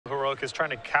Heroic is trying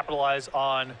to capitalize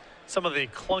on some of the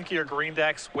clunkier green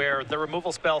decks where the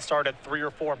removal spells start at 3 or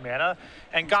 4 mana,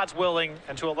 and God's Willing,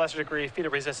 and to a lesser degree, Feat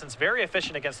of Resistance, very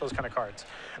efficient against those kind of cards.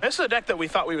 And this is a deck that we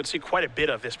thought we would see quite a bit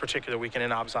of this particular weekend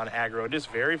in Obs on Aggro. It is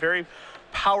very, very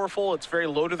powerful. It's very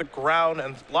low to the ground,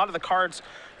 and a lot of the cards,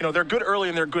 you know, they're good early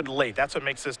and they're good late. That's what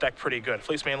makes this deck pretty good.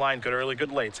 Fleece Mainline, good early,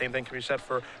 good late. Same thing can be said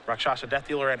for Rakshasa Death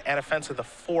Dealer and Inoffensive the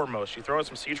foremost. You throw in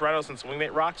some Siege Rhinos and some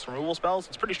Wingmate Rocks, removal spells.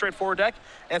 It's a pretty straightforward deck,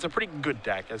 and it's a pretty good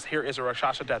deck, as here is a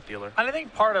Rakshasa Death Dealer. And I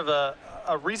think part of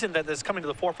a reason that this is coming to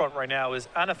the forefront right now is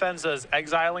Anafenza's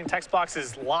exiling text box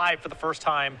is live for the first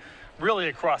time really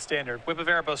across standard. Whip of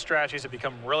Erebos strategies have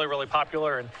become really, really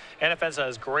popular, and Anafenza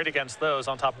is great against those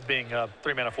on top of being a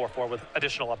 3-mana 4/4 with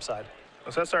additional upside.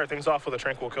 So let's start things off with a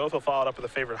Tranquil Cove. He'll follow it up with a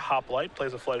favorite Hoplite,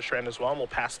 plays a Flooded Strand as well, and we'll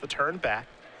pass the turn back.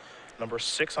 Number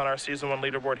 6 on our Season 1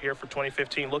 leaderboard here for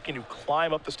 2015, looking to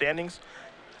climb up the standings,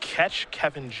 catch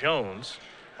Kevin Jones,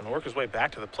 and work his way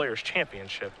back to the Players'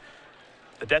 Championship.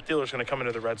 The Death Dealer is going to come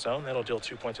into the red zone. That'll deal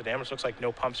 2 points of damage. Looks like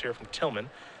no pumps here from Tillman.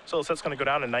 So the set's going to go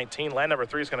down to 19. Land number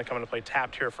 3 is going to come into play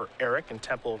tapped here for Eric in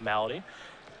Temple of Malady.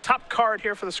 Top card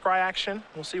here for the Scry action.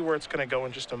 We'll see where it's going to go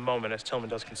in just a moment as Tillman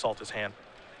does consult his hand.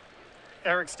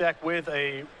 Eric's deck with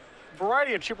a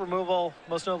variety of cheap removal,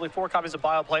 most notably 4 copies of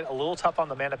Bioplate, a little tough on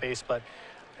the mana base, but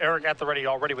Eric at the ready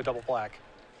already with double black.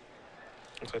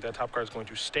 Looks like that top card is going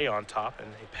to stay on top,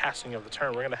 and a passing of the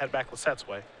turn. We're going to head back Lossette's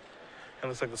way. And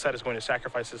looks like Lossett is going to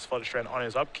sacrifice his Flooded Strand on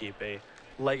his upkeep, a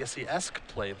Legacy-esque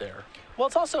play there. Well,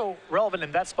 it's also relevant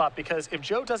in that spot because if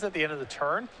Joe does it at the end of the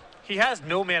turn, he has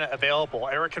no mana available.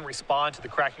 Eric can respond to the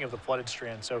cracking of the Flooded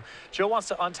Strand. So Joe wants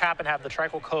to untap and have the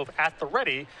Tranquil Cove at the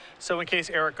ready, so in case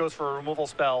Eric goes for a removal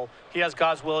spell, he has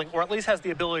God's Willing, or at least has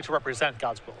the ability to represent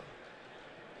God's Willing.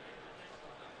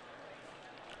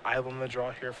 Island the draw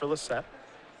here for Lossett.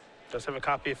 Does have a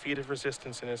copy of Feat of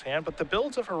Resistance in his hand, but the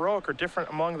builds of Heroic are different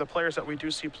among the players that we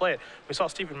do see play it. We saw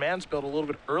Stephen Mann's build a little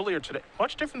bit earlier today,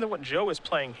 much different than what Joe is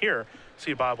playing here.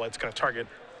 See, Boblight's going to target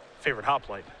favorite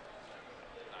Hoplite.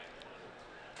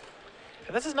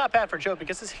 And this is not bad for Joe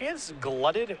because his hand's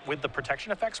glutted with the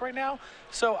protection effects right now.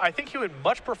 So I think he would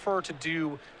much prefer to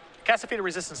do cast a Feat of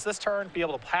Resistance this turn, be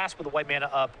able to pass with the white mana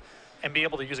up, and be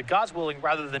able to use a God's Willing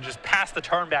rather than just pass the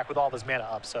turn back with all of his mana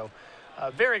up. So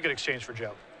very good exchange for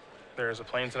Joe. There's a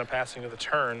Plains and a passing of the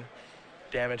turn.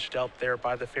 Damage dealt there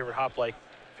by the favorite Hoplite.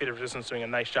 Feat of Resistance doing a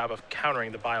nice job of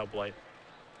countering the Bioblight.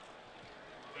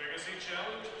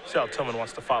 See how Tillman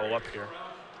wants to follow up here.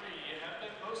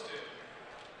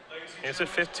 He's at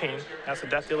 15. Has the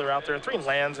Death Dealer out there. 3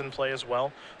 lands in play as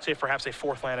well. See if perhaps a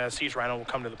 4th land as Siege Rhino will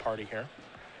come to the party here.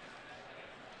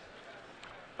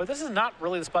 But this is not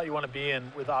really the spot you want to be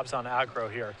in with Obs on Aggro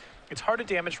here. It's hard to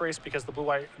damage race because the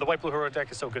white-blue Heroic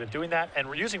deck is so good at doing that, and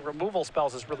using removal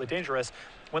spells is really dangerous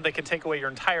when they can take away your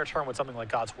entire turn with something like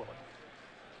God's Willing.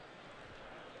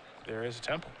 There is a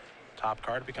Temple. Top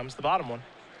card becomes the bottom one.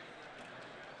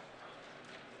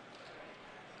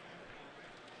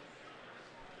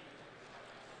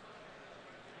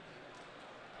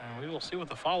 And we will see what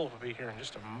the follow-up will be here in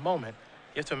just a moment.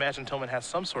 You have to imagine Tillman has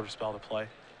some sort of spell to play.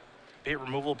 Be it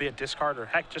removal, be it discard, or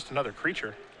heck, just another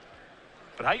creature.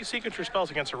 But how you sequence your spells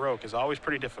against Heroic is always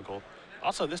pretty difficult.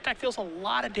 Also, this deck deals a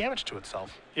lot of damage to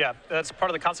itself. Yeah, that's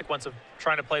part of the consequence of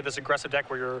trying to play this aggressive deck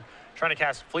where you're trying to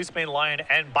cast Fleecebane Lion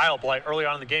and Bioblight early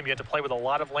on in the game. You have to play with a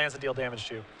lot of lands that deal damage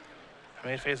to you.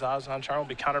 Main phase Oz on Charm will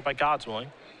be countered by God's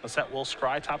Willing. Lossett will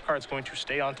scry. Top card's going to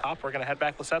stay on top. We're going to head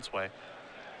back Lossette's way.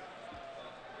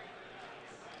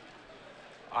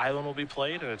 Island will be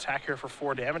played. An attack here for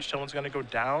 4 damage. Tillman's going to go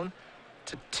down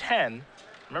to 10.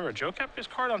 Remember, Joe kept his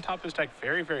card on top of his deck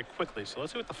very, very quickly, so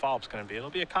let's see what the follow-up's going to be. It'll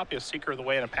be a copy of Seeker of the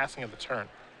Way and a passing of the turn.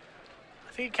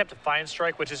 I think he kept Defiant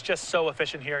Strike, which is just so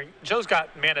efficient here. Joe's got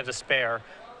mana to spare,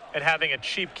 and having a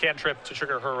cheap cantrip to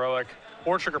trigger Heroic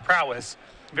or trigger Prowess,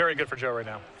 very good for Joe right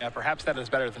now. Yeah, perhaps that is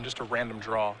better than just a random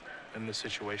draw in this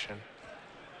situation.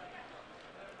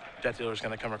 Death Dealer is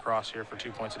going to come across here for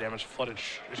 2 points of damage.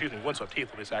 Windswept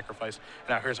Heath will be sacrificed.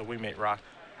 Now here's a Wingmate Rock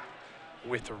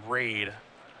with Raid.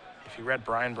 If you read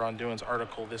Brian Braunduin's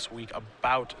article this week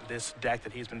about this deck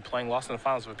that he's been playing, lost in the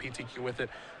finals of a PTQ with it,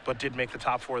 but did make the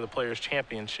top 4 of the Players'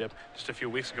 Championship just a few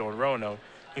weeks ago in Roanoke,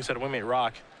 he said, Wingmate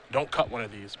Rock, don't cut one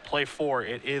of these. Play 4.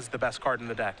 It is the best card in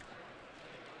the deck.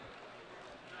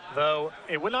 Though,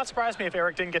 it would not surprise me if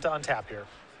Eric didn't get to untap here.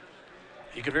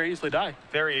 He could very easily die.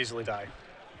 Very easily die.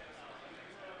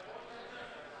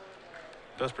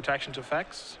 Does protection to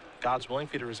effects. God's Willing,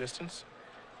 Feat of Resistance.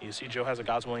 You see Joe has a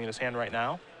God's Willing in his hand right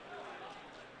now.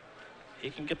 He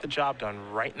can get the job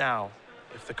done right now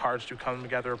if the cards do come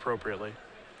together appropriately.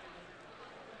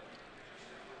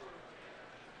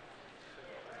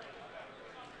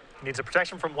 Needs a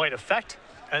protection from white effect,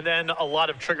 and then a lot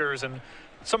of triggers, and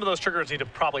some of those triggers need to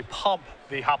probably pump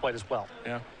the hoplite as well.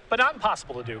 Yeah. But not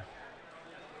impossible to do.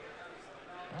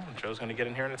 Oh, Joe's going to get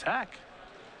in here and attack.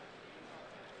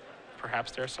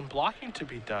 Perhaps there's some blocking to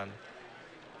be done.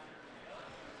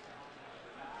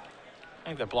 I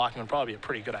think that blocking would probably be a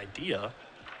pretty good idea.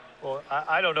 Well,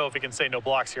 I don't know if he can say no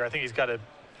blocks here. I think he's got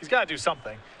to do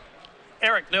something.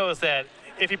 Eric knows that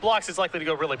if he blocks, it's likely to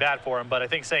go really bad for him, but I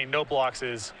think saying no blocks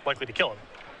is likely to kill him.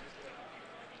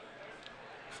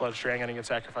 Flood Strand going to get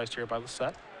sacrificed here by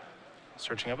Lossett.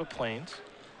 Searching up at Plains.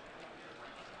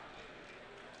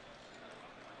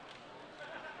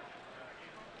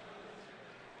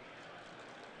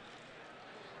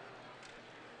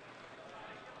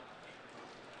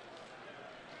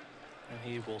 And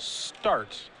he will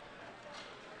start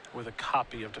with a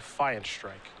copy of Defiant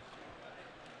Strike.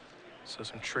 So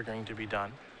some triggering to be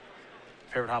done.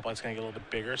 Favorite hoplite's going to get a little bit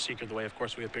bigger. Seeker the Way, of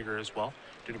course, we get bigger as well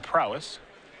due to prowess.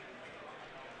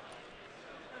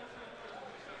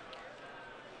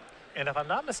 And if I'm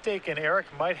not mistaken, Eric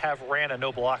might have ran a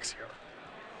no blocks here.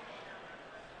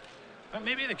 That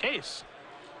may be the case.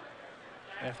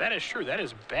 And if that is true, that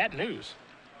is bad news.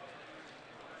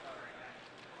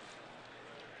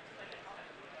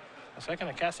 A second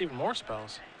to cast even more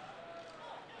spells.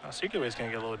 Now Seeker the Way is going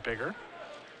to get a little bit bigger.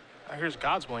 Now here's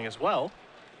God's Willing as well.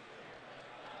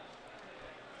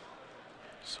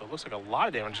 So it looks like a lot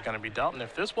of damage is going to be dealt. And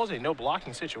if this was a no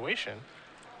blocking situation,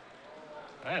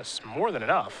 that's more than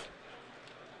enough.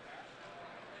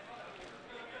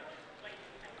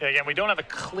 Yeah, again, we don't have a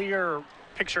clear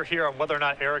picture here on whether or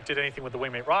not Eric did anything with the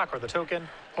Wingmate Rock or the token.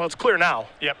 Well, it's clear now.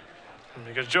 Yep.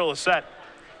 Because Joe Lossett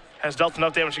has dealt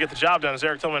enough damage to get the job done, as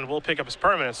Eric Tillman will pick up his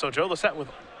permanent. So Joe Lossett with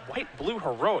white-blue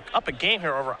heroic up a game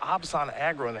here over Abzan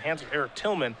Aggro in the hands of Eric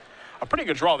Tillman. A pretty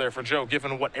good draw there for Joe,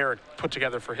 given what Eric put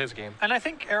together for his game. And I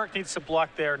think Eric needs to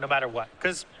block there no matter what,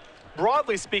 because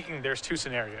broadly speaking, there's two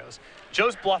scenarios.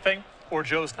 Joe's bluffing or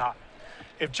Joe's not.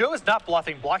 If Joe is not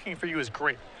bluffing, blocking for you is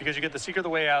great because you get the Seeker of the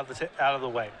Way out of the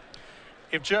way.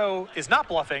 If Joe is not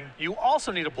bluffing, you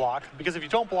also need a block because if you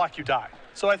don't block, you die.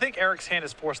 So I think Eric's hand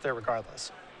is forced there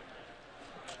regardless.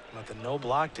 But the no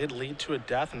block did lead to a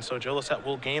death, and so Joe Lossett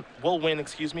will win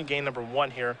game number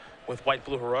 1 here with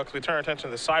white-blue heroics. We turn our attention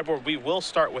to the sideboard. We will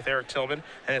start with Eric Tillman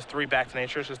and his 3 Back to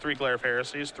Natures, his 3 Glare of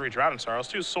Heresies, 3 Drought and Sorrows,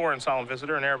 2 Soar and Solemn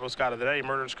Visitor, an Erebos God of the Day,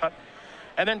 Murderous Cut,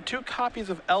 and then 2 copies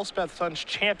of Elspeth Sun's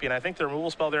Champion. I think the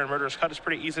removal spell there in Murderous Cut is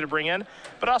pretty easy to bring in,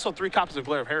 but also 3 copies of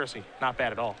Glare of Heresy. Not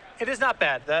bad at all. It is not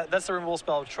bad. That's the removal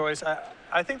spell of choice.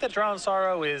 I think that Drown and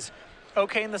Sorrow is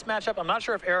okay in this matchup. I'm not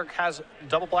sure if Eric has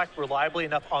double black reliably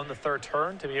enough on the 3rd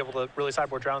turn to be able to really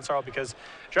sideboard Drown and Sorrow because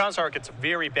Drown and Sorrow gets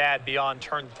very bad beyond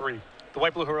turn 3. The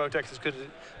white-blue heroic deck is good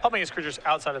at pumping his creatures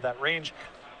outside of that range.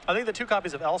 I think the 2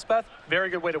 copies of Elspeth, very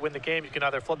good way to win the game. You can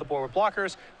either flood the board with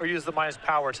blockers or use the minus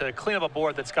power to clean up a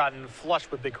board that's gotten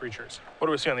flushed with big creatures. What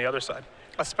do we see on the other side?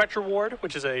 A Spectre Ward,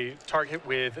 which is a target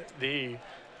with the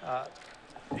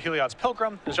Heliod's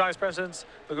Pilgrim, the Johnny's Presence,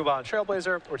 the Guban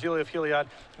Trailblazer, or Delia of Heliod,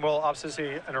 Moral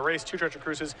Obstinacy, and Erase, 2 Treasure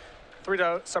Cruises, 3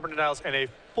 Stubborn Denials, and a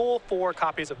full 4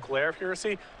 copies of Glare of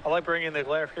Heresy. I like bringing in the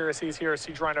Glare of Heresies here.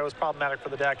 Siege Rhino is problematic for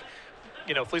the deck.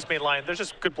 You know, Fleece Main Lion, there's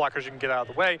just good blockers you can get out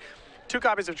of the way. 2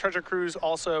 copies of Treasure Cruise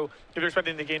also, if you're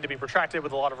expecting the game to be protracted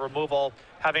with a lot of removal,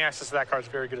 having access to that card is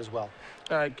very good as well.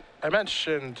 I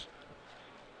mentioned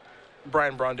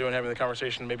Brian Brondu and having the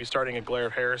conversation, maybe starting a Glare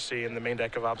of Heresy in the main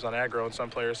deck of Abzan Aggro, and some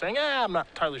players saying, I'm not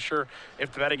entirely sure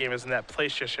if the metagame is in that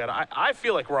place just yet. I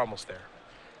feel like we're almost there.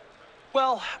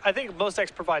 Well, I think most decks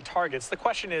provide targets. The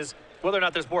question is whether or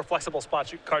not there's more flexible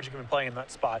cards you can be playing in that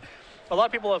spot. A lot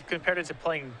of people have compared it to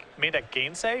playing main deck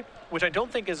Gainsay, which I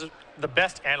don't think is the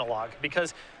best analog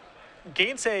because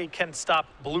Gainsay can stop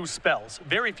blue spells.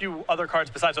 Very few other cards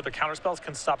besides other counter spells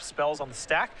can stop spells on the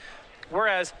stack,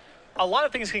 whereas a lot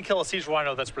of things can kill a Siege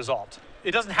Rhino that's resolved.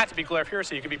 It doesn't have to be Glare of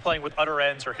Heresy. You could be playing with Utter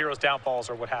Ends or Hero's Downfalls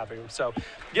or what have you. So,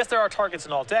 yes, there are targets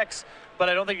in all decks, but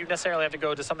I don't think you necessarily have to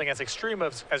go to something as extreme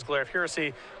as Glare of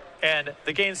Heresy, and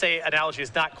the Gainsay analogy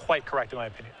is not quite correct in my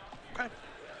opinion. Okay.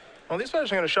 Well, these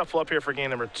players are going to shuffle up here for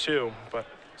game number 2, but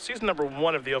season number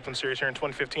 1 of the Open Series here in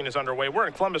 2015 is underway. We're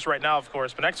in Columbus right now, of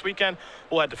course, but next weekend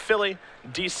we'll head to Philly,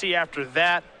 DC after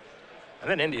that, and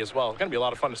then Indy as well. It's going to be a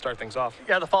lot of fun to start things off.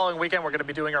 Yeah, the following weekend we're going to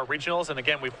be doing our regionals, and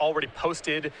again, we've already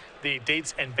posted the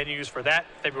dates and venues for that,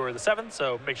 February the 7th,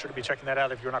 so make sure to be checking that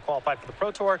out if you're not qualified for the Pro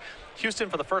Tour. Houston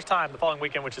for the first time the following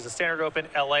weekend, which is a Standard Open.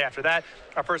 LA after that.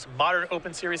 Our first Modern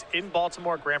Open Series in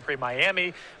Baltimore, Grand Prix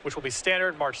Miami, which will be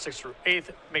Standard March 6th through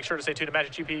 8th. Make sure to stay tuned to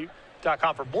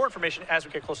MagicGP.com for more information as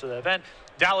we get closer to the event.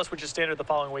 Dallas, which is Standard the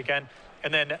following weekend.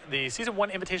 And then the Season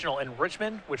 1 Invitational in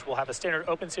Richmond, which will have a Standard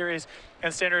Open Series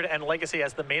and Standard and Legacy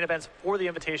as the main events for the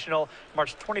Invitational,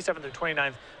 March 27th through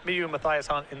 29th. Meet you and Matthias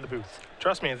Hunt in the booth.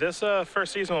 Trust me, this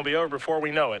first season will be over before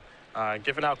we know it.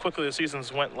 Given how quickly the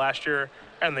seasons went last year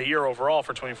and the year overall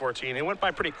for 2014, it went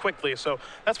by pretty quickly. So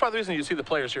that's part of the reason you see the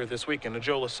players here this weekend. A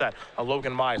Joe Lossett, a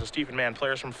Logan Mize, a Stephen Mann,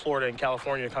 players from Florida and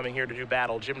California coming here to do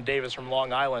battle. Jim Davis from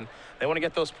Long Island. They want to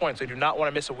get those points. They do not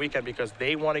want to miss a weekend because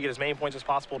they want to get as many points as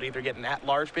possible to either get an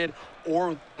at-large bid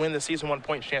or win the Season 1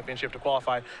 Points Championship to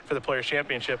qualify for the Players'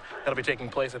 Championship that'll be taking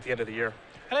place at the end of the year.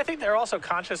 And I think they're also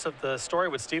conscious of the story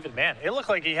with Stephen Mann. It looked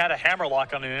like he had a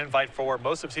hammerlock on an invite for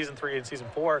most of Season 3 and Season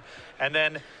 4. And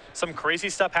then some crazy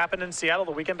stuff happened in Seattle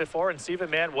the weekend before, and Stephen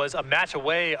Mann was a match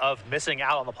away of missing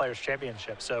out on the Players'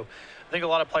 Championship. So I think a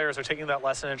lot of players are taking that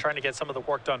lesson and trying to get some of the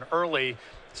work done early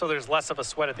so there's less of a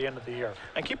sweat at the end of the year.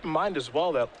 And keep in mind as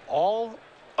well that all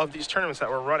of these tournaments that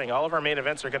we're running, all of our main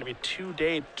events are going to be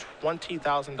two-day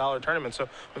 $20,000 tournaments. So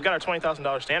we've got our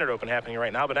 $20,000 Standard Open happening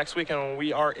right now, but next weekend when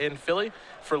we are in Philly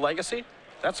for Legacy,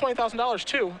 that's $20,000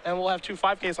 too, and we'll have two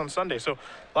 5Ks on Sunday. So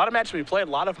a lot of matches to be played,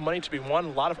 a lot of money to be won,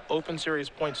 a lot of Open Series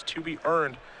points to be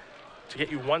earned to get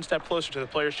you one step closer to the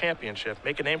Players' Championship.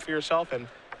 Make a name for yourself and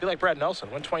be like Brad Nelson,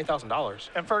 win $20,000.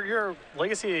 And for your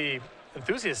Legacy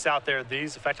enthusiasts out there,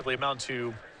 these effectively amount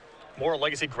to more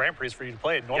Legacy Grand Prix for you to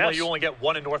play. Normally you only get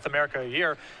one in North America a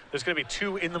year. There's going to be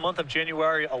two in the month of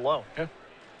January alone. Yeah.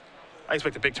 I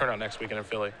expect a big turnout next weekend in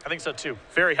Philly. I think so too.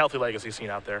 Very healthy Legacy scene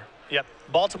out there. Yep.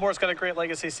 Baltimore's got a great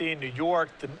Legacy scene. New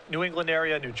York, the New England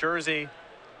area, New Jersey.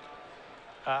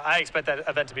 I expect that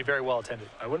event to be very well attended.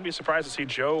 I wouldn't be surprised to see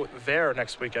Joe there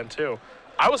next weekend too.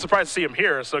 I was surprised to see him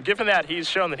here. So given that he's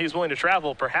shown that he's willing to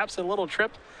travel, perhaps a little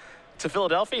trip to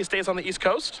Philadelphia. He stays on the East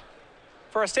Coast.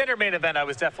 For a Standard main event, I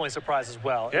was definitely surprised as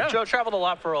well. Yeah. If Joe traveled a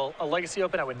lot for a Legacy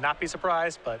Open, I would not be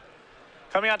surprised, but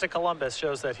coming out to Columbus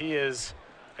shows that he is,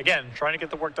 again, trying to get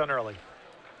the work done early.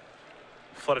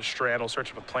 Flooded Strand will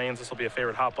search for planes. This will be a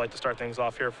favorite hoplite to start things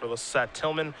off here for Lossett.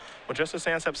 Tillman with just a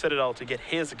Sandstep Citadel to get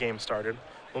his game started.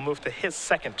 We'll move to his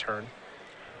second turn.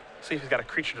 See if he's got a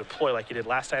creature to deploy like he did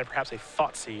last time, perhaps a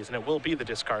Thoughtseize, and it will be the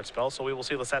discard spell, so we will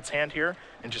see Lossett's hand here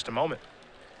in just a moment.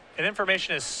 And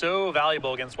information is so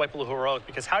valuable against White Blue Heroic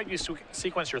because how you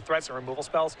sequence your threats and removal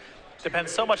spells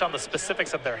depends so much on the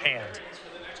specifics of their hand.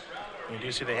 You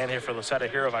do see the hand here for Lossett, a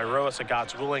Hero of Iroas, a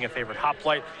God's Willing, a favorite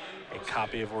hoplite, a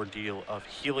copy of Ordeal of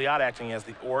Heliod acting as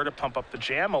the ore to pump up the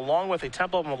jam, along with a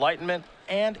Temple of Enlightenment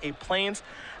and a Plains.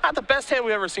 Not the best hand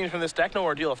we've ever seen from this deck. No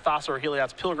Ordeal of Thassa or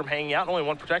Heliod's Pilgrim hanging out, only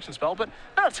one protection spell, but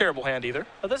not a terrible hand either.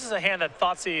 But this is a hand that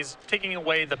Thoughtseize taking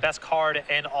away the best card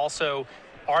and also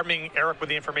arming Eric with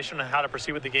the information on how to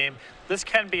proceed with the game. This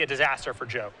can be a disaster for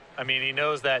Joe. I mean, he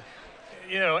knows that,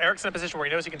 Eric's in a position where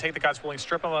he knows he can take the God's Willing,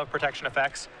 strip him of protection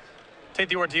effects, take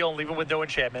the Ordeal and leave him with no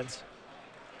enchantments,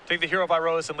 take the Hero of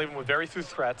Iroas and leave him with very few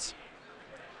threats.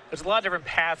 There's a lot of different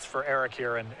paths for Eric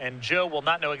here, and Joe will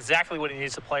not know exactly what he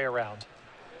needs to play around.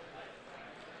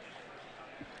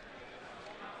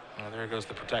 Oh, there goes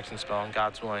the protection spell on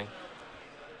God's Willing.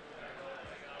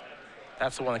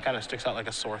 That's the one that kind of sticks out like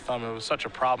a sore thumb. It was such a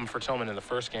problem for Tillman in the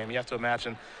first game. You have to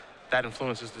imagine that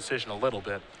influences his decision a little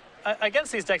bit.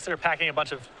 Against these decks that are packing a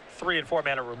bunch of 3 and 4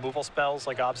 mana removal spells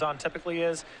like Obzon typically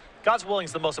is, God's Willing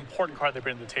is the most important card they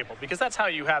bring to the table because that's how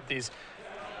you have these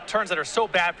turns that are so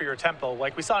bad for your tempo.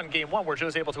 Like we saw in game 1 where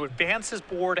Joe's able to advance his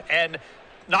board and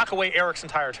knock away Eric's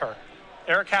entire turn.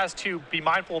 Eric has to be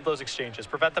mindful of those exchanges,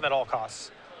 prevent them at all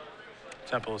costs.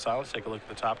 Temple of Silence, take a look at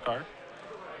the top card.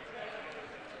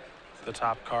 The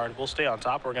top card will stay on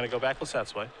top. We're going to go back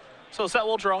Lossett's way. So Lossett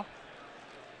will draw.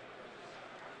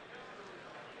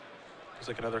 Looks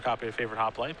like another copy of Favorite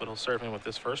Hoplite, but he'll serve him with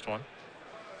this first one.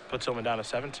 Put Tillman down to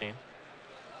 17.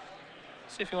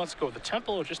 See if he wants to go with the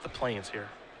Temple or just the Plains here.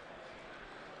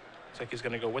 Looks like he's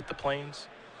going to go with the Plains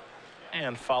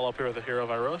and follow up here with the Hero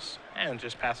of Iroas and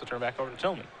just pass the turn back over to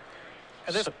Tillman.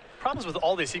 And there's problems with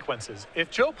all these sequences. If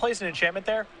Joe plays an enchantment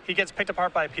there, he gets picked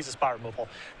apart by a piece of spot removal.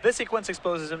 This sequence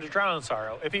exposes him to Drown in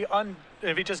Sorrow. If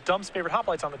he just dumps Favorite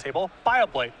Hoplites on the table,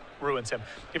 Bioblade ruins him.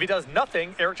 If he does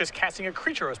nothing, Eric just casting a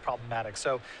creature is problematic.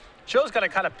 So Joe's got to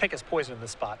kind of pick his poison in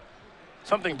this spot.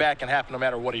 Something bad can happen no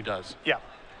matter what he does. Yeah.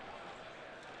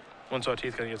 Winslow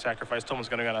Teeth going to get sacrificed. Tillman's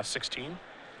going to go down to 16.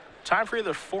 Time for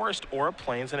either Forest or a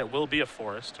Plains, and it will be a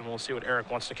Forest. And we'll see what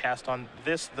Eric wants to cast on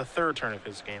this, the third turn of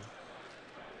his game.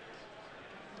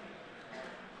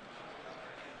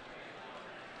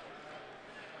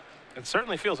 It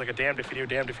certainly feels like a damned if you do,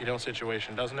 damned if you don't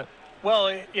situation, doesn't it? Well,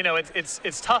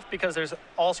 it's tough because there's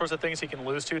all sorts of things he can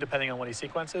lose to depending on what he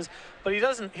sequences. But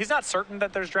he's not certain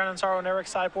that there's Drown in Sorrow in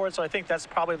Eric's sideboard, so I think that's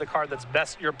probably the card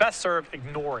that's you're best served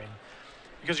ignoring.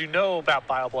 because you know about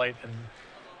BioBlade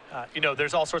and you know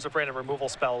there's all sorts of random removal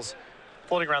spells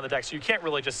floating around the deck, so you can't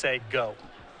really just say go.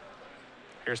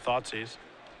 Here's Thoughtseize.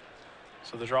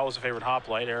 So the draw was a favorite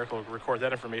hoplite. Eric will record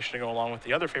that information to go along with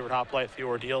the other favorite hoplite, the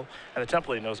Ordeal, and the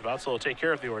template he knows about, so he'll take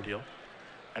care of the Ordeal.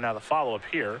 And now the follow-up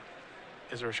here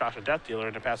is a Rashasha Death Dealer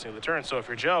into passing of the turn. So if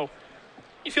you're Joe,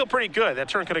 you feel pretty good. That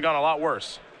turn could have gone a lot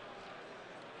worse.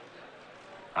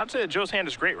 I'd say that Joe's hand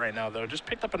is great right now, though. Just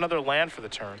picked up another land for the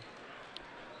turn.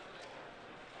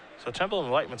 So Temple of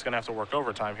Enlightenment's going to have to work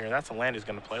overtime here. That's a land he's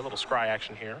going to play. A little scry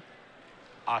action here.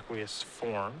 Aqueous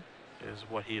Form is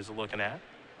what he is looking at.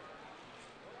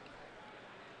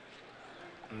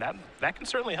 And that can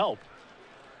certainly help.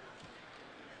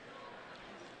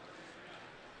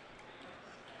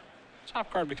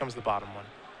 Top card becomes the bottom one.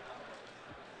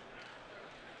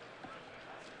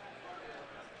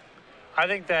 I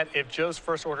think that if Joe's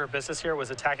first order of business here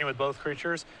was attacking with both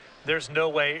creatures, there's no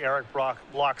way Eric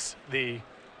blocks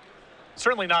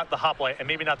certainly not the hoplite, and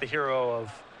maybe not the hero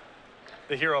of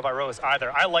Iroas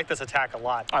either. I like this attack a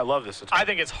lot. I love this attack. I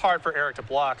think it's hard for Eric to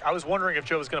block. I was wondering if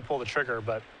Joe was going to pull the trigger,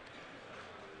 but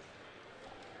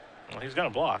well, he's going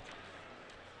to block.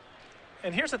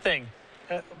 And here's the thing.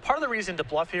 Part of the reason to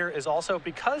bluff here is also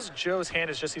because Joe's hand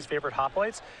is just these favorite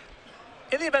hoplites.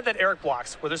 In the event that Eric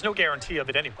blocks, where there's no guarantee of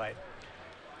it anyway,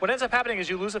 what ends up happening is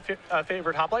you lose a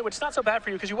favorite hoplite, which is not so bad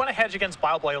for you because you want to hedge against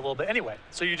BioBlade a little bit anyway.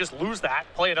 So you just lose that,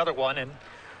 play another one, and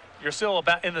you're still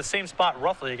about in the same spot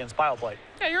roughly against BioBlade.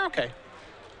 Yeah, you're okay.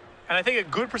 And I think a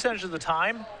good percentage of the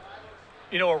time,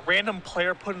 you know, a random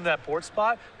player put in that board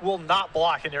spot will not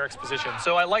block in Eric's position.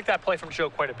 So I like that play from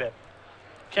Joe quite a bit.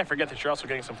 Can't forget that you're also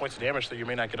getting some points of damage that you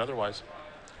may not get otherwise.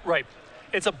 Right.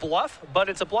 It's a bluff, but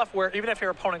it's a bluff where even if your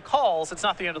opponent calls, it's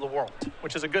not the end of the world,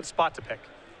 which is a good spot to pick.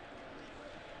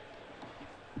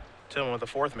 Tillman with the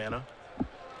 4th mana.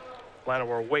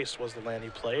 Llanowar Waste was the land he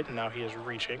played, and now he is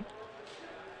reaching.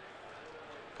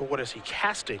 But what is he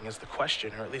casting is the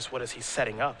question, or at least what is he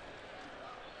setting up?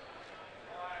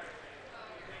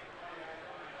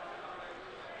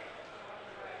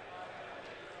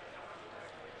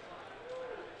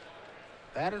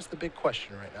 That is the big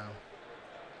question right now.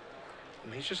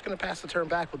 And he's just going to pass the turn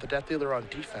back with the Death Dealer on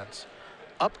defense.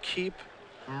 Upkeep,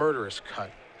 Murderous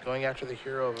Cut, going after the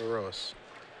hero of Eros.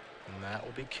 And that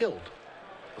will be killed.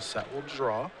 Lossett will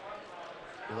draw.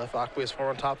 He left Aqueous Form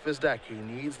on top of his deck. He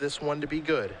needs this one to be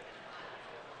good.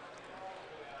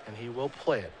 And he will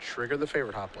play it. Trigger the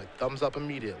favorite hoplite. Thumbs up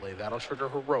immediately. That'll trigger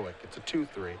Heroic. It's a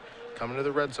 2/3. Coming to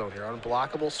the red zone here.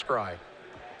 Unblockable Scry.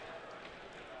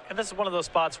 And this is one of those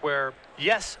spots where,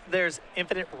 yes, there's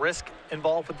infinite risk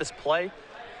involved with this play,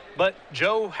 but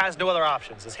Joe has no other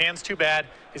options. His hand's too bad.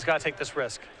 He's got to take this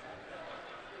risk.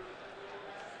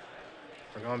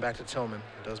 We're going back to Tillman.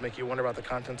 It does make you wonder about the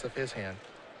contents of his hand.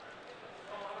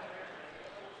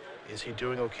 Is he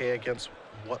doing okay against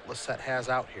what Lossett has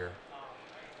out here?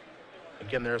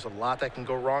 Again, there's a lot that can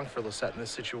go wrong for Lossett in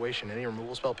this situation. Any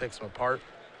removal spell picks him apart.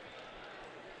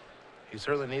 He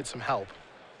certainly needs some help.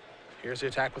 Here's the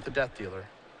attack with the Death Dealer.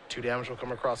 2 damage will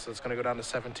come across, so it's going to go down to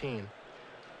 17.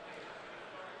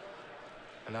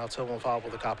 And now Tillman will follow up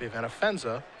with a copy of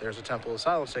Anafenza. There's a Temple of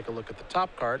Silence. Take a look at the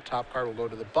top card. Top card will go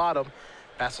to the bottom.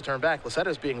 Pass the turn back. Lossett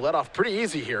is being let off pretty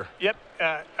easy here. Yep.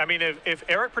 I mean, if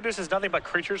Eric produces nothing but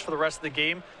creatures for the rest of the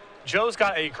game, Joe's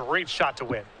got a great shot to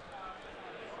win.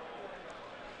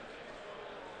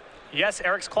 Yes,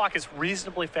 Eric's clock is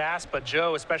reasonably fast, but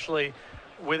Joe, especially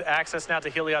with access now to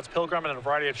Heliod's Pilgrim and a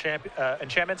variety of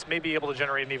enchantments, may be able to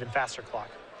generate an even faster clock.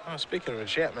 Oh, speaking of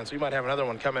enchantments, we might have another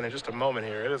one coming in just a moment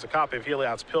here. It is a copy of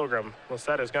Heliod's Pilgrim.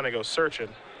 Lossett is going to go searching.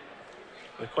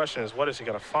 The question is, what is he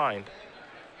going to find?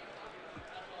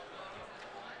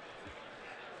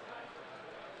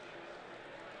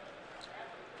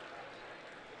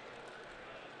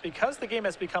 Because the game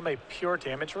has become a pure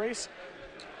damage race,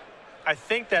 I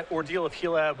think that Ordeal of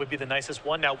Heliod would be the nicest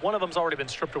one. Now, one of them's already been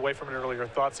stripped away from an earlier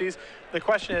Thoughtseize. The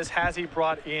question is, has he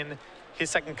brought in his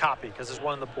second copy? Because there's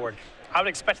one on the board. I would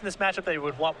expect in this matchup that he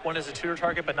would want one as a tutor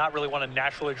target, but not really want to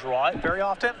naturally draw it very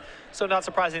often. So not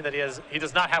surprising that he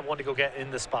does not have one to go get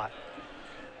in this spot.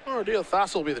 Ordeal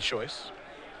Thassil will be the choice.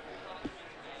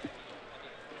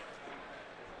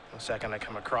 The second I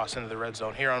come across into the red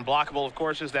zone here. Unblockable, of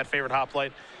course, is that favorite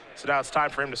hoplite. So now it's time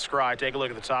for him to scry. Take a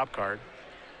look at the top card.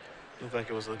 Looked like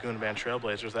it was Laguna Band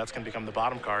Trailblazers. That's going to become the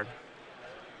bottom card.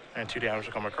 And 2 damage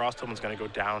will come across. Tillman's going to go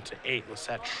down to 8.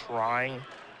 Lossett trying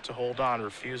to hold on.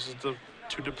 Refuses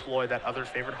to deploy that other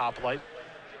favorite hoplite.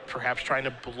 Perhaps trying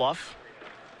to bluff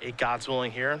a God's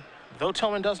Willing here. Though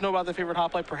Tillman does know about the favorite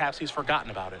hoplite, perhaps he's forgotten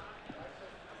about it.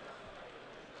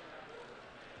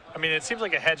 I mean, it seems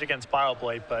like a hedge against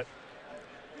BioBlade, but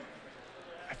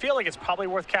I feel like it's probably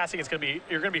worth casting.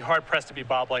 You're gonna be hard pressed to beat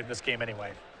Bob Light in this game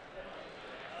anyway.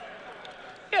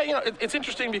 Yeah, you know, it's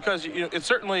interesting because it's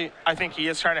certainly, I think he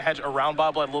is trying to hedge around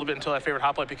Bob Light a little bit until that favorite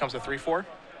Hoplite becomes a 3-4,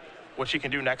 which he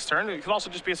can do next turn. It could also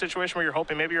just be a situation where you're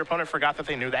hoping maybe your opponent forgot that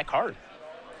they knew that card.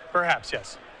 Perhaps,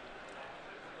 yes.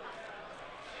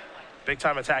 Big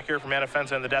time attack here from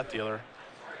Anafenza and the Death Dealer.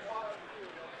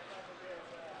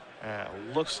 And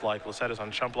it looks like Lossett is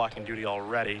on chump blocking duty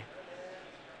already.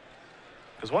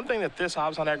 Because one thing that this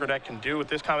Abzan aggro deck can do with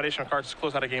this combination of cards is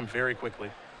close out a game very quickly.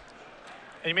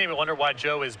 And you made me wonder why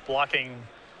Joe is blocking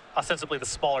ostensibly the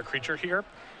smaller creature here.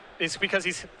 It's because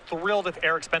he's thrilled if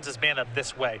Eric spends his mana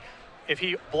this way. If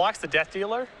he blocks the Death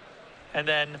Dealer, and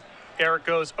then Eric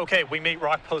goes, okay, we make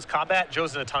rock post-combat,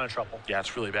 Joe's in a ton of trouble. Yeah,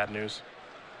 it's really bad news.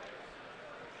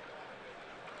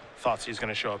 Thoughts he's going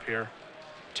to show up here,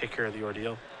 take care of the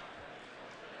ordeal.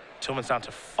 Tillman's down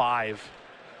to 5.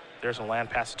 There's a land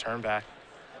pass, a turn back.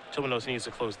 Tillman knows he needs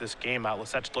to close this game out.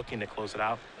 Lossett's looking to close it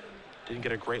out. Didn't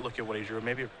get a great look at what he drew.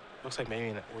 Maybe it looks like maybe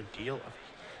an ordeal of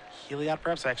Heliod,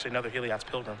 perhaps actually another Heliod's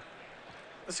Pilgrim.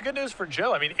 This is good news for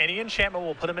Joe. I mean, any enchantment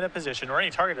will put him in a position, or any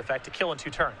target effect, to kill in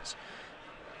 2 turns.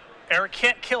 Eric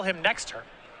can't kill him next turn.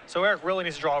 So Eric really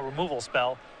needs to draw a removal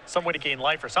spell, some way to gain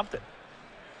life or something.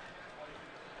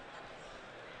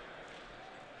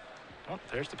 Oh,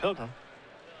 there's the Pilgrim.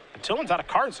 And Tillman's out of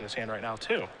cards in his hand right now,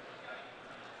 too.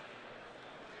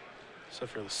 So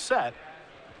for the set,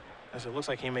 as it looks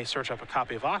like he may search up a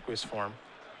copy of Aqua's form,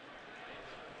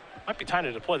 might be time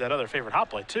to deploy that other favorite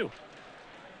Hoplite, too.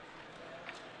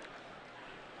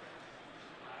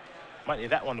 Might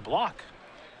need that one to block.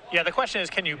 Yeah, the question is,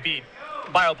 can you beat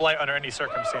Bioblight under any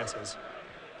circumstances?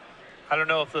 I don't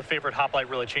know if the favorite Hoplite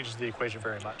really changes the equation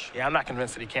very much. Yeah, I'm not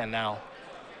convinced that he can now.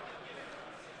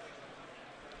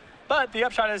 But the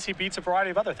upshot is he beats a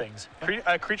variety of other things.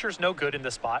 A creature's no good in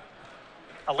this spot.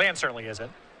 A land certainly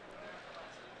isn't.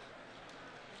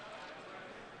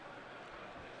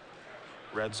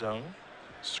 Red Zone,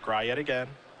 Scry yet again.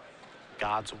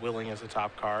 God's Willing as the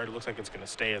top card. It looks like it's going to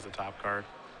stay as the top card.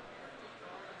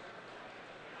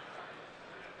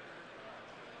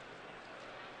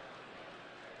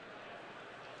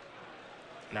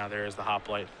 Now there is the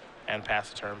Hoplite and pass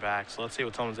the turn back. So let's see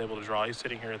what Tillman's able to draw. He's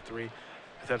sitting here at 3,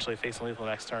 potentially facing lethal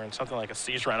next turn. Something like a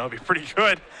Siege Rhino would be pretty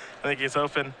good. I think he's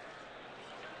hoping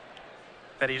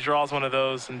that he draws one of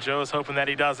those, and Joe's hoping that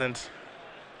he doesn't.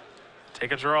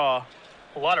 Take a draw.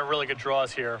 A lot of really good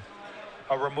draws here.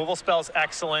 A removal spell's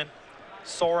excellent.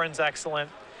 Soren's excellent.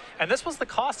 And this was the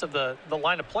cost of the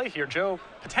line of play here. Joe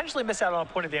potentially missed out on a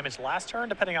point of damage last turn,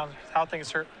 depending on how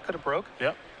things could have broke.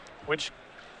 Yep. Which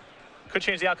could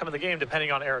change the outcome of the game,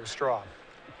 depending on Eric's draw.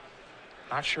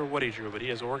 Not sure what he drew, but he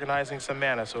is organizing some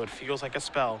mana, so it feels like a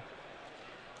spell.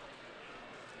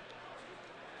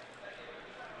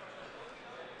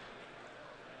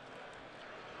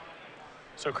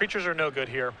 So creatures are no good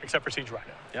here, except for Siege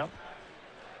Rhino. Yep.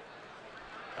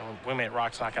 Wingmate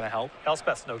Rock's not going to help.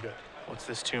 Elspeth's no good. What's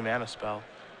this 2-mana spell?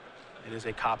 It is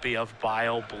a copy of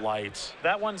Bile Blight.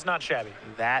 That one's not shabby.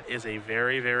 That is a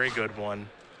very, very good one.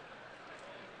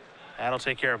 That'll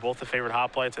take care of both the favorite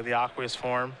Hoplites and the Aqueous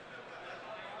form.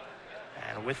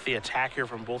 And with the attack here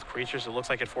from both creatures, it looks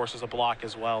like it forces a block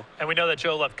as well. And we know that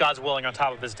Joe left God's Willing on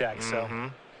top of his deck,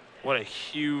 so. What a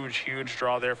huge, huge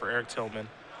draw there for Eric Tillman.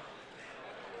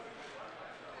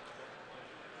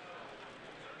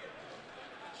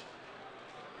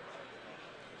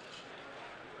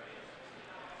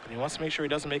 But he wants to make sure he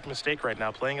doesn't make a mistake right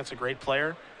now. Playing against a great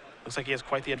player. Looks like he has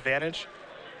quite the advantage.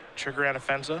 Trigger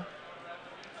Anafenza.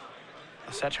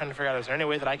 Lossett trying to figure out, is there any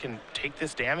way that I can take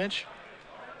this damage?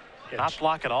 Yeah, not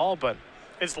block at all, but...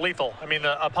 It's lethal. I mean,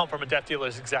 a pump from a Death Dealer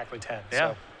is exactly 10. Yeah.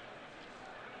 So.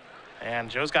 And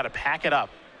Joe's got to pack it up.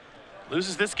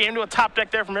 Loses this game to a top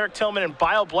deck there from Eric Tillman, and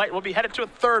Bile Blight will be headed to a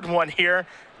 3rd one here.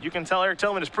 You can tell Eric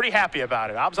Tillman is pretty happy about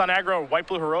it. Abzan aggro, White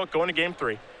Blue Heroic going to game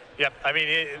 3. Yep, I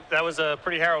mean, that was a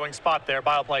pretty harrowing spot there.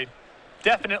 Bile Blight,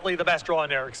 definitely the best draw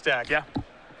in Eric's deck. Yeah.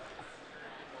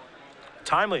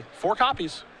 Timely, 4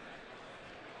 copies.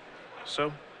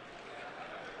 So,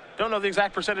 don't know the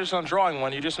exact percentage on drawing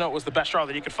one. You just know it was the best draw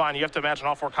that you could find. You have to imagine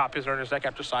all 4 copies are in his deck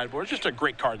after sideboard. It's just a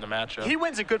great card in the matchup. He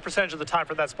wins a good percentage of the time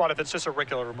for that spot if it's just a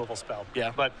regular removal spell.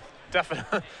 Yeah. But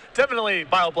definitely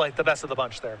Bile Blight, the best of the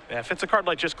bunch there. Yeah, if it's a card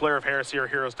like just Glare of Heresy or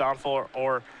Hero's Downfall,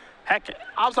 or heck,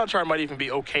 Abzan Charm might even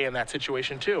be okay in that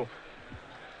situation too.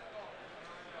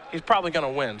 He's probably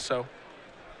going to win, so.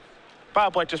 Bile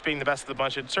Blight just being the best of the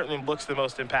bunch, it certainly looks the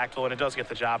most impactful, and it does get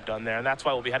the job done there. And that's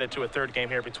why we'll be headed to a 3rd game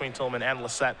here between Tillman and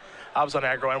Lossett. Abzan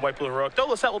aggro and White Blue Heroic. Though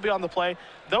Lossett will be on the play,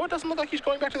 though it doesn't look like he's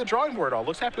going back to the drawing board at all.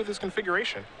 Looks happy with his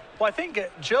configuration. Well, I think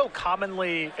Joe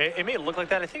commonly, it may look like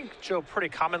that. I think Joe pretty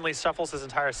commonly shuffles his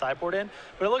entire sideboard in,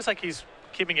 but it looks like he's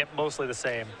keeping it mostly the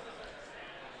same.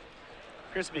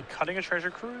 Appears to be cutting a treasure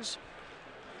cruise.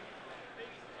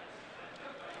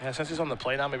 Yeah, since he's on the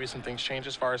play now, maybe some things change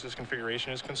as far as his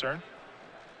configuration is concerned.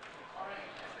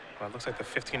 Well, it looks like the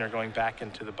 15 are going back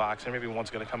into the box, and maybe one's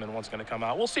going to come in, one's going to come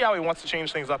out. We'll see how he wants to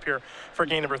change things up here for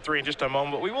game number 3 in just a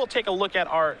moment. But we will take a look at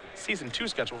our Season 2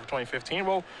 schedule for 2015.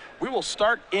 Well, we will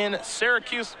start in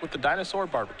Syracuse with the Dinosaur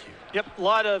Barbecue. Yep, a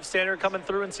lot of standard coming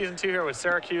through in Season 2 here with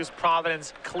Syracuse,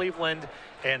 Providence, Cleveland,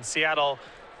 and Seattle.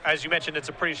 As you mentioned, it's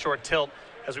a pretty short tilt.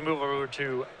 As we move over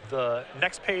to the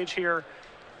next page here,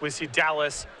 we see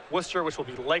Dallas, Worcester, which will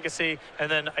be Legacy,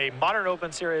 and then a Modern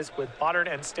Open Series with Modern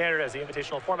and Standard as the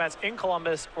invitational formats in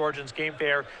Columbus, Origins Game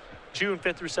Fair, June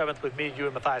 5th through 7th with me, you,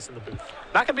 and Matthias in the booth.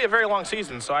 Not going to be a very long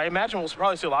season, so I imagine we'll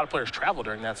probably see a lot of players travel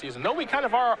during that season. Though we kind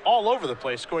of are all over the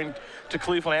place, going to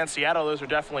Cleveland and Seattle. Those are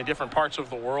definitely different parts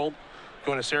of the world,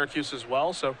 going to Syracuse as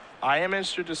well. So I am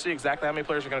interested to see exactly how many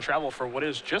players are going to travel for what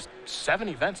is just 7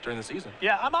 events during the season.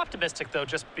 Yeah, I'm optimistic, though,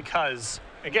 just because,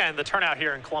 again, the turnout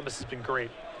here in Columbus has been great.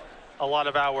 A lot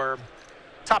of our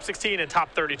top 16 and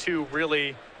top 32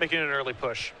 really making an early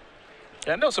push.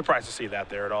 Yeah, no surprise to see that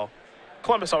there at all.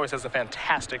 Columbus always has a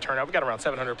fantastic turnout. We've got around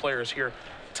 700 players here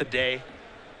today.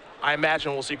 I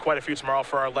imagine we'll see quite a few tomorrow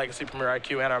for our Legacy Premier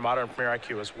IQ and our Modern Premier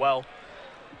IQ as well.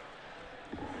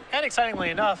 And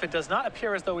excitingly enough, it does not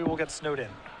appear as though we will get snowed in.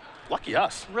 Lucky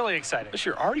us. Really exciting. This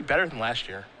year already better than last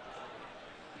year.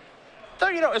 Though,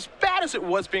 you know, as bad as it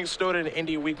was being snowed in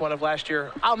Indy week 1 of last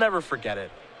year, I'll never forget it.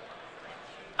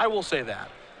 I will say that.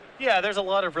 Yeah, there's a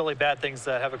lot of really bad things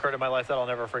that have occurred in my life that I'll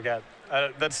never forget.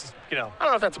 That's, you know. I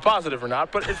don't know if that's a positive or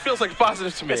not, but it feels like a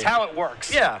positive to me. It's how it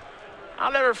works. Yeah.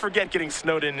 I'll never forget getting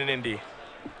snowed in Indy.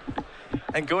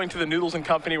 And going to the Noodles and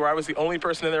Company where I was the only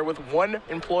person in there with 1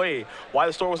 employee. Why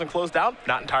the store wasn't closed down?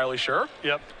 Not entirely sure.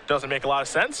 Yep. Doesn't make a lot of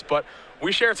sense, but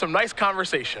we shared some nice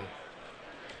conversation.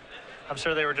 I'm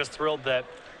sure they were just thrilled that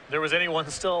there was anyone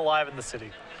still alive in the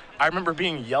city. I remember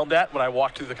being yelled at when I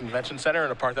walked through the convention center in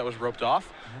a part that was roped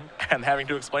off and having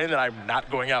to explain that I'm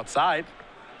not going outside.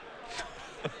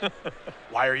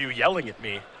 Why are you yelling at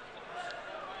me?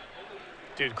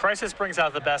 Dude, crisis brings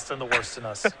out the best and the worst in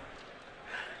us.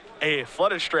 A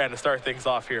flooded strand to start things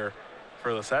off here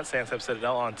for Lossett. Sandsep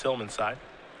Citadel on Tillman's side.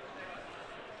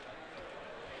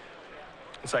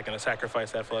 Looks like going to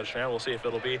sacrifice that flooded strand. We'll see if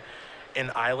it'll be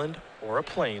an island or a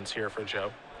plains here for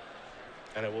Joe.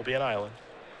 And it will be an island.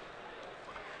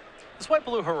 This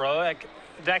white-blue heroic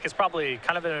deck is probably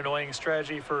kind of an annoying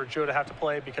strategy for Joe to have to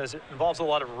play because it involves a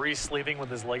lot of re-sleeving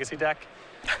with his legacy deck.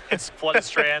 It's flooded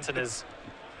strands and his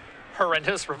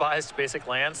horrendous revised basic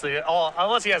lands.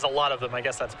 Unless he has a lot of them, I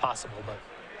guess that's possible. But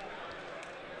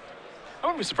I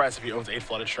wouldn't be surprised if he owns 8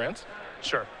 flooded strands.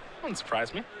 Sure. Wouldn't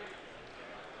surprise me.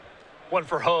 1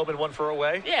 for home and 1 for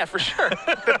away. Yeah, for sure.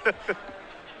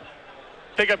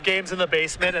 Pick up games in the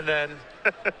basement and then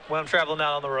when I'm traveling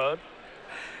down on the road.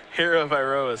 Hero of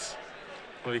Iroas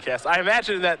will be cast. I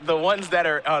imagine that the ones that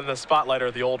are on the spotlight are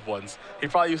the old ones. He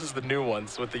probably uses the new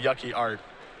ones with the yucky art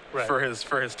for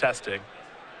his testing.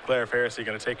 Blair of Heresy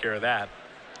going to take care of that.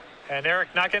 And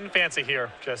Eric not getting fancy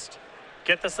here. Just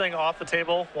get this thing off the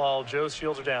table while Joe's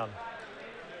shields are down.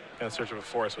 In search of a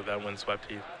forest with that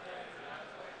windswept heath.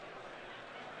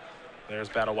 There's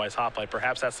Battle-Wise Hoplite.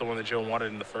 Perhaps that's the one that Joe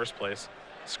wanted in the first place.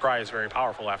 Scry is very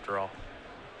powerful after all.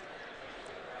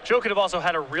 Joe could have also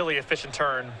had a really efficient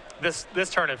turn. This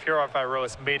turn if Hero of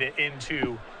Iroas made it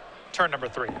into turn number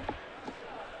 3.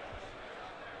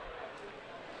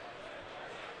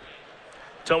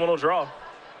 Tillman will draw.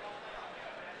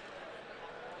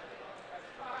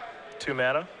 2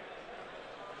 mana.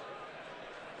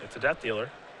 It's a Death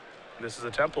Dealer. This is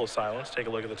a Temple of Silence. Take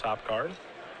a look at the top card.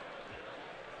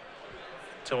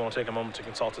 Tillman will take a moment to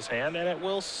consult his hand, and it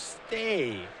will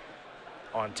stay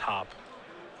on top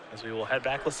as we will head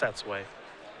back Lossett's way.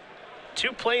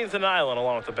 2 plains and an island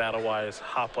along with the Battle-Wise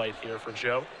Hoplite here for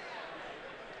Joe.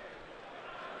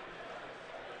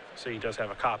 So he does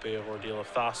have a copy of Ordeal of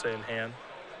Thassa in hand.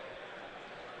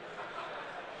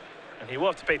 And he will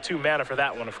have to pay 2 mana for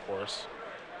that one, of course.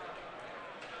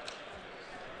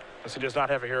 As he does not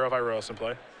have a Hero of Iroas in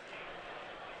play.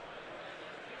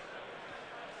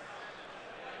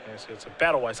 Yes, it's a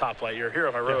Battle-Wise Hoplite. Your Hero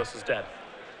of Iroas is dead.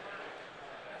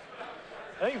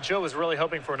 I think Joe was really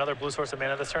hoping for another blue source of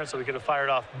mana this turn so we could have fired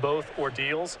off both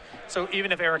ordeals. So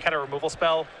even if Eric had a removal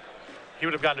spell, he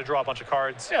would have gotten to draw a bunch of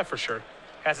cards. Yeah, for sure.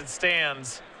 As it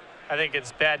stands, I think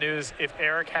it's bad news if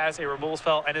Eric has a removal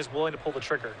spell and is willing to pull the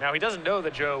trigger. Now, he doesn't know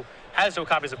that Joe has no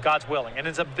copies of God's Willing, and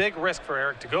it's a big risk for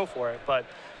Eric to go for it, but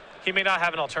he may not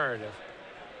have an alternative.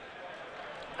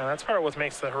 And that's part of what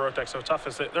makes the heroic deck so tough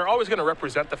is that they're always going to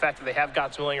represent the fact that they have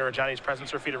God's Willing or a Johnny's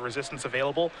Presence or Feat of Resistance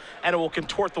available, and it will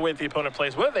contort the way that the opponent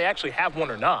plays, whether they actually have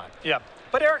one or not. Yeah,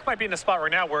 but Eric might be in a spot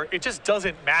right now where it just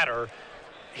doesn't matter.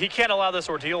 He can't allow this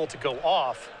ordeal to go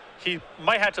off. He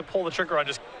might have to pull the trigger on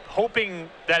just hoping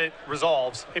that it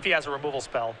resolves if he has a removal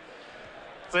spell.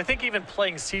 Because I think even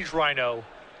playing Siege Rhino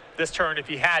this turn, if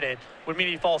he had it, would mean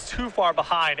he falls too far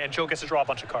behind and Joe gets to draw a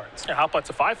bunch of cards. Yeah, how about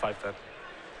a 5/5 then?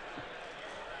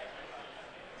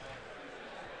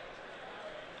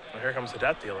 Well, here comes the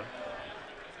Death Dealer.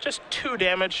 Just 2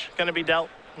 damage going to be dealt.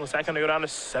 What's that going to go down to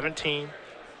 17?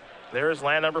 There is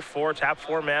land number 4, tap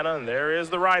 4 mana, and there is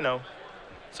the Rhino.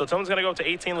 So Tillman's going to go up to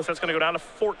 18. Lossett's going to go down to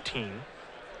 14.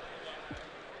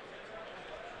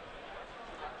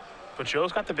 But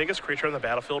Joe's got the biggest creature on the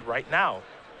battlefield right now.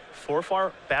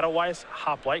 4/4 Battle-Wise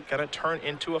Hoplite going to turn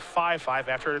into a 5/5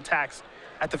 after it attacks,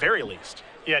 at the very least.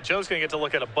 Yeah, Joe's going to get to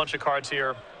look at a bunch of cards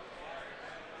here.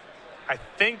 I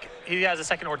think he has a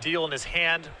second Ordeal in his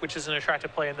hand, which is an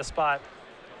attractive play in this spot.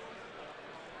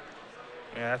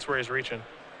 Yeah, that's where he's reaching.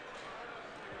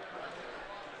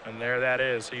 And there that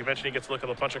is. So you mentioned he gets to look at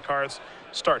a bunch of cards.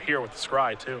 Start here with the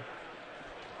Scry, too.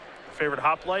 Favorite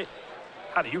Hoplite?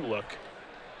 How do you look?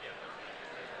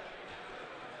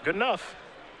 Good enough.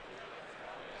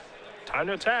 Time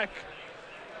to attack.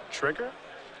 Trigger.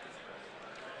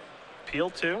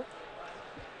 Peel 2.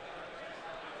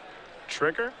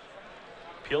 Trigger.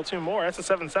 Peel 2 more. That's a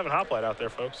 7/7 Hoplite out there,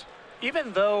 folks.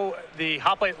 Even though the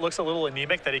Hoplite looks a little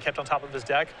anemic that he kept on top of his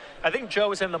deck, I think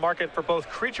Joe is in the market for both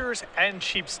creatures and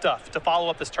cheap stuff to follow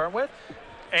up this turn with,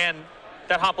 and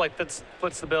that Hoplite fits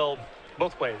the bill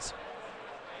both ways.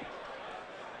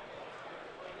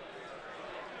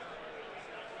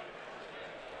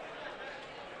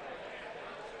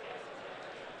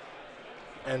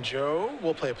 And Joe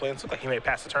will play a play. It looks like he may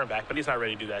pass the turn back, but he's not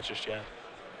ready to do that just yet.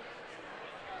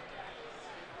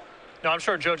 No, I'm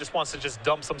sure Joe just wants to just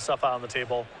dump some stuff out on the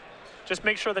table. Just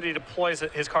make sure that he deploys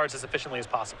his cards as efficiently as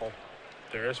possible.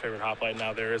 There is favorite Hoplite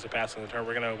now. There is a pass on the turn.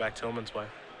 We're going to go back Tillman's way.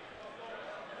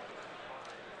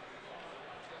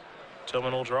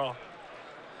 Tillman will draw.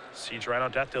 Siege Rhino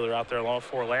Death Dealer out there along with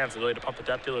 4 lands. The ability to pump the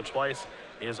Death Dealer twice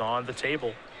is on the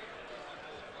table.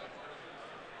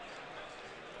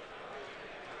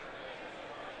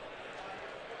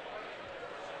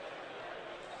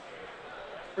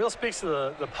 Real speaks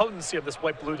to the potency of this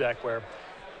white-blue deck where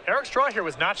Eric's draw here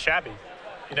was not shabby.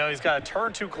 You know, he's got a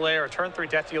turn 2 Glare, a turn 3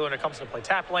 Death Dealer, and it comes into play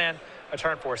tap land, a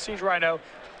turn 4 Siege Rhino,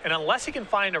 and unless he can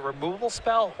find a removal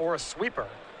spell or a sweeper,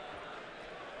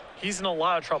 he's in a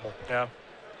lot of trouble. Yeah.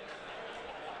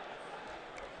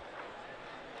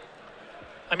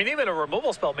 I mean, even a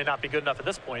removal spell may not be good enough at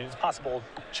this point. It's possible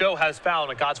Joe has found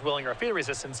a God's Willing or a Feat of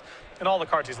Resistance in all the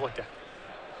cards he's looked at.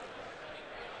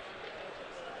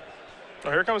 Oh,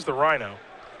 here comes the Rhino.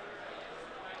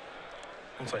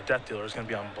 Looks like Death Dealer is going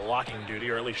to be on blocking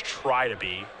duty, or at least try to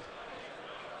be.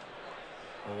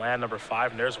 Land number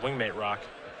 5, and there's Wingmate Rock.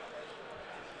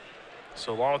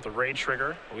 So along with the Raid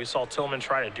Trigger, we saw Tillman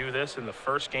try to do this in the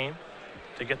first game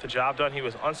to get the job done. He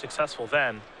was unsuccessful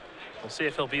then. We'll see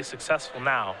if he'll be successful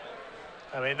now.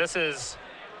 I mean, this is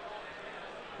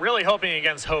really hoping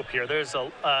against hope here. There's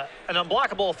an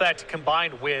unblockable effect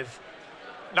combined with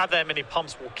not that many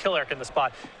pumps will kill Eric in the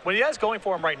spot. What he has going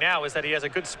for him right now is that he has a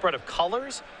good spread of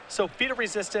colors. So Feat of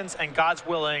Resistance and God's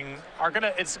Willing are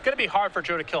it's gonna be hard for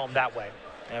Joe to kill him that way.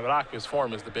 Yeah, but Aqua's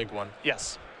Form is the big one.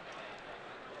 Yes.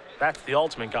 That's the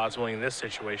ultimate God's Willing in this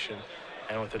situation.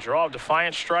 And with the draw of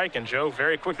Defiant Strike and Joe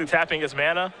very quickly tapping his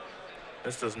mana,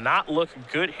 this does not look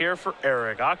good here for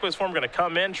Eric. Aqua's Form gonna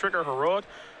come in, trigger Heroic.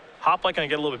 Hoplite gonna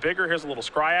get a little bit bigger. Here's a little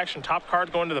Scry action. Top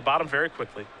card going to the bottom very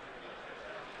quickly.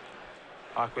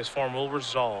 Aqua's Form will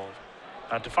resolve.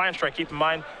 Defiant Strike, keep in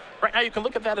mind, right now you can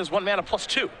look at that as 1 mana plus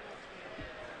 2.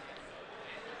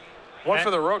 One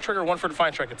for the Heroic Trigger, 1 for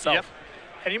Defiant Strike itself. Yep.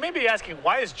 And you may be asking,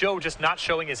 why is Joe just not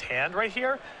showing his hand right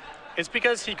here? It's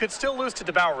because he could still lose to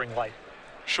Devouring Light.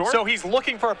 Sure. So he's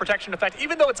looking for a protection effect.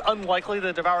 Even though it's unlikely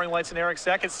that Devouring Light's in Eric's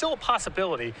deck, it's still a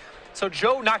possibility. So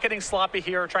Joe not getting sloppy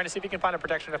here, trying to see if he can find a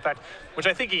protection effect, which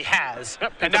I think he has.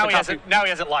 Yep, and now he has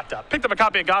it locked up. Picked up a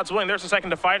copy of God's Willing. There's a second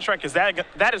Defiant Strike.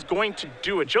 That is going to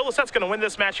do it. Joe Lossett's going to win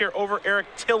this match here over Eric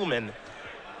Tillman.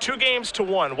 2 games to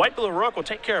 1. White Blue Heroic will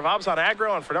take care of Obs on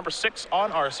aggro, and for number 6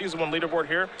 on our Season 1 leaderboard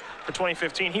here for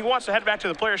 2015. He wants to head back to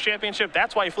the Players' Championship.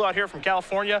 That's why he flew out here from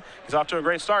California. He's off to a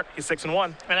great start. He's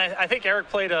 6-1. And I think Eric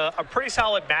played a pretty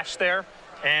solid match there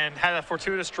and had a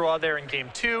fortuitous draw there in game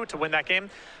 2 to win that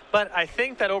game. But I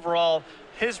think that overall,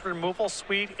 his removal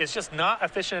suite is just not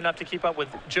efficient enough to keep up with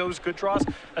Joe's good draws,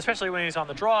 especially when he's on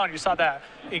the draw, and you saw that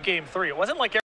in game 3. It wasn't like